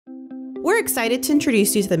We're excited to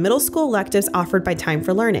introduce you to the middle school electives offered by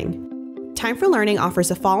Time4Learning. Time4Learning offers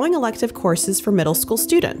the following elective courses for middle school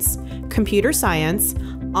students: computer science,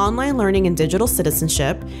 online learning and digital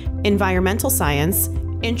citizenship, environmental science,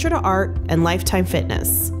 intro to art, and lifetime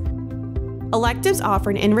fitness. Electives offer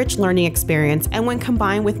an enriched learning experience, and when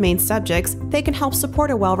combined with main subjects, they can help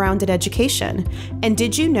support a well-rounded education. And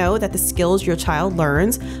did you know that the skills your child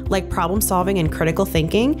learns, like problem solving and critical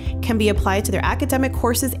thinking, can be applied to their academic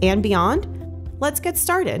courses and beyond? Let's get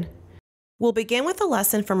started. We'll begin with a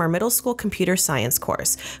lesson from our middle school computer science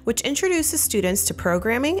course, which introduces students to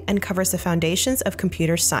programming and covers the foundations of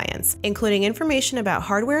computer science, including information about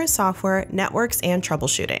hardware and software, networks, and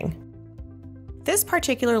troubleshooting. This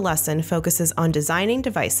particular lesson focuses on designing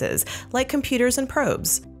devices like computers and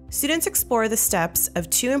probes. Students explore the steps of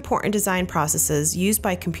two important design processes used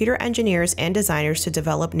by computer engineers and designers to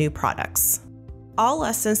develop new products. All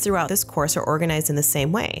lessons throughout this course are organized in the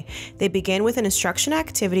same way. They begin with an instruction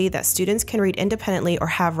activity that students can read independently or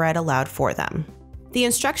have read aloud for them. The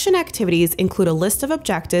instruction activities include a list of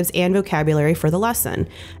objectives and vocabulary for the lesson,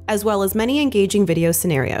 as well as many engaging video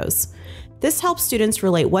scenarios. This helps students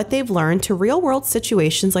relate what they've learned to real-world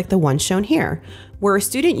situations like the one shown here, where a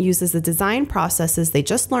student uses the design processes they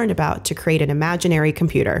just learned about to create an imaginary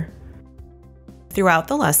computer. Throughout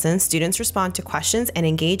the lesson, students respond to questions and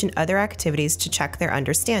engage in other activities to check their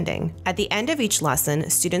understanding. At the end of each lesson,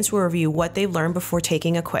 students will review what they've learned before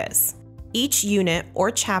taking a quiz. Each unit or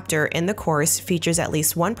chapter in the course features at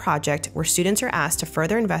least one project where students are asked to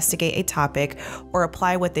further investigate a topic or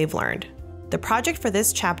apply what they've learned. The project for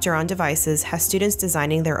this chapter on devices has students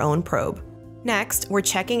designing their own probe. Next, we're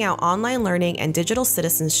checking out online learning and digital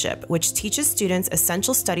citizenship, which teaches students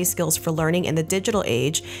essential study skills for learning in the digital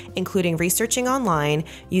age, including researching online,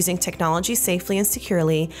 using technology safely and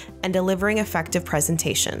securely, and delivering effective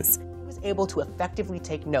presentations. She was able to effectively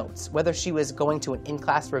take notes, whether she was going to an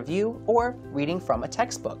in-class review or reading from a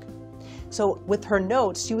textbook. So with her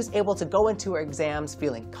notes, she was able to go into her exams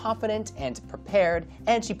feeling confident and prepared,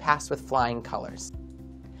 and she passed with flying colors.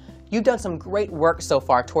 You've done some great work so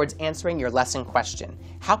far towards answering your lesson question.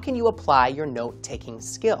 How can you apply your note-taking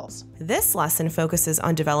skills? This lesson focuses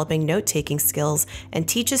on developing note-taking skills and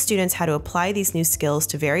teaches students how to apply these new skills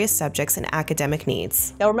to various subjects and academic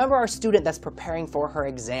needs. Now remember our student that's preparing for her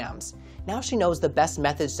exams. Now she knows the best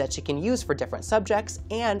methods that she can use for different subjects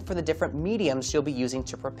and for the different mediums she'll be using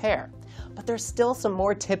to prepare. But there's still some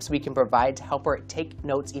more tips we can provide to help her take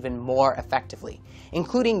notes even more effectively,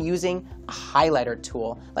 including using a highlighter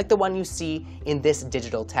tool like the one you see in this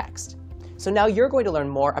digital text. So now you're going to learn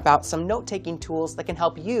more about some note-taking tools that can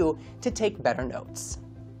help you to take better notes.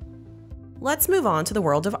 Let's move on to the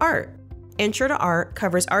world of art. Intro to Art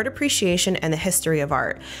covers art appreciation and the history of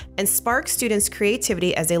art, and sparks students'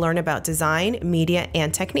 creativity as they learn about design, media,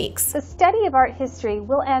 and techniques. The study of art history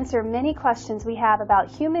will answer many questions we have about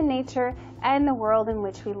human nature and the world in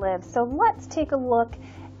which we live. So let's take a look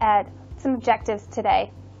at some objectives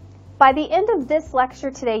today. By the end of this lecture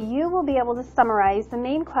today, you will be able to summarize the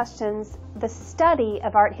main questions the study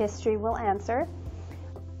of art history will answer.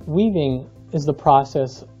 Weaving is the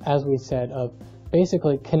process, as we said, of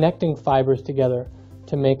basically connecting fibers together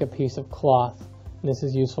to make a piece of cloth. This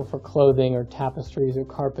is useful for clothing or tapestries or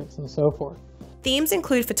carpets and so forth. Themes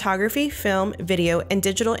include photography, film, video, and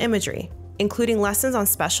digital imagery, including lessons on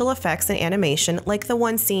special effects and animation like the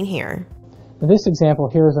one seen here. Now, this example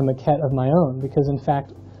here is a maquette of my own because, in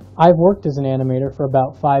fact, I've worked as an animator for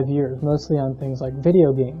about 5 years, mostly on things like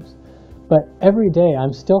video games. But every day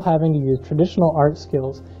I'm still having to use traditional art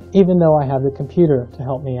skills even though I have the computer to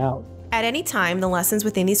help me out. At any time, the lessons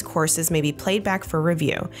within these courses may be played back for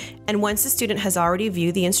review, and once the student has already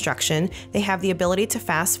viewed the instruction, they have the ability to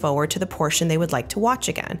fast forward to the portion they would like to watch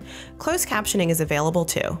again. Closed captioning is available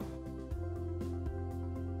too.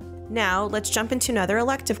 Now, let's jump into another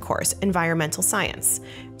elective course, Environmental Science.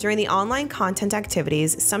 During the online content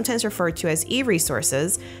activities, sometimes referred to as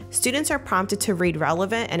e-resources, students are prompted to read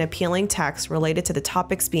relevant and appealing text related to the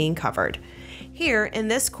topics being covered. Here, in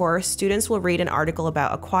this course, students will read an article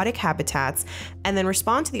about aquatic habitats and then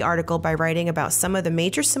respond to the article by writing about some of the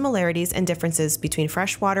major similarities and differences between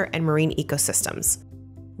freshwater and marine ecosystems.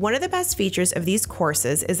 One of the best features of these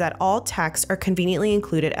courses is that all texts are conveniently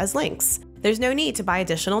included as links. There's no need to buy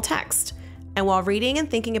additional text. And while reading and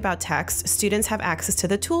thinking about text, students have access to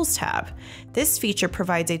the Tools tab. This feature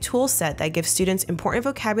provides a tool set that gives students important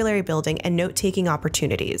vocabulary building and note-taking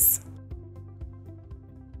opportunities.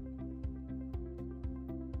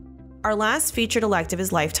 Our last featured elective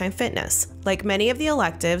is Lifetime Fitness. Like many of the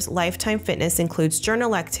electives, Lifetime Fitness includes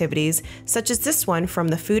journal activities such as this one from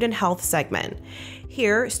the Food and Health segment.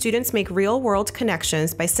 Here, students make real-world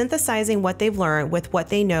connections by synthesizing what they've learned with what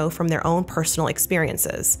they know from their own personal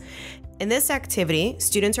experiences. In this activity,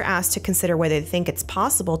 students are asked to consider whether they think it's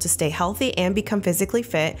possible to stay healthy and become physically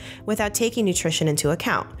fit without taking nutrition into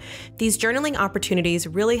account. These journaling opportunities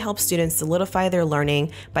really help students solidify their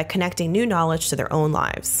learning by connecting new knowledge to their own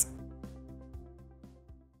lives.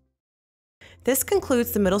 This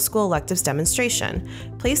concludes the middle school electives demonstration.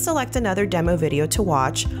 Please select another demo video to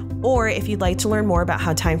watch, or if you'd like to learn more about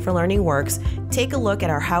how Time4Learning works, take a look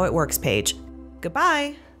at our How It Works page.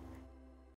 Goodbye!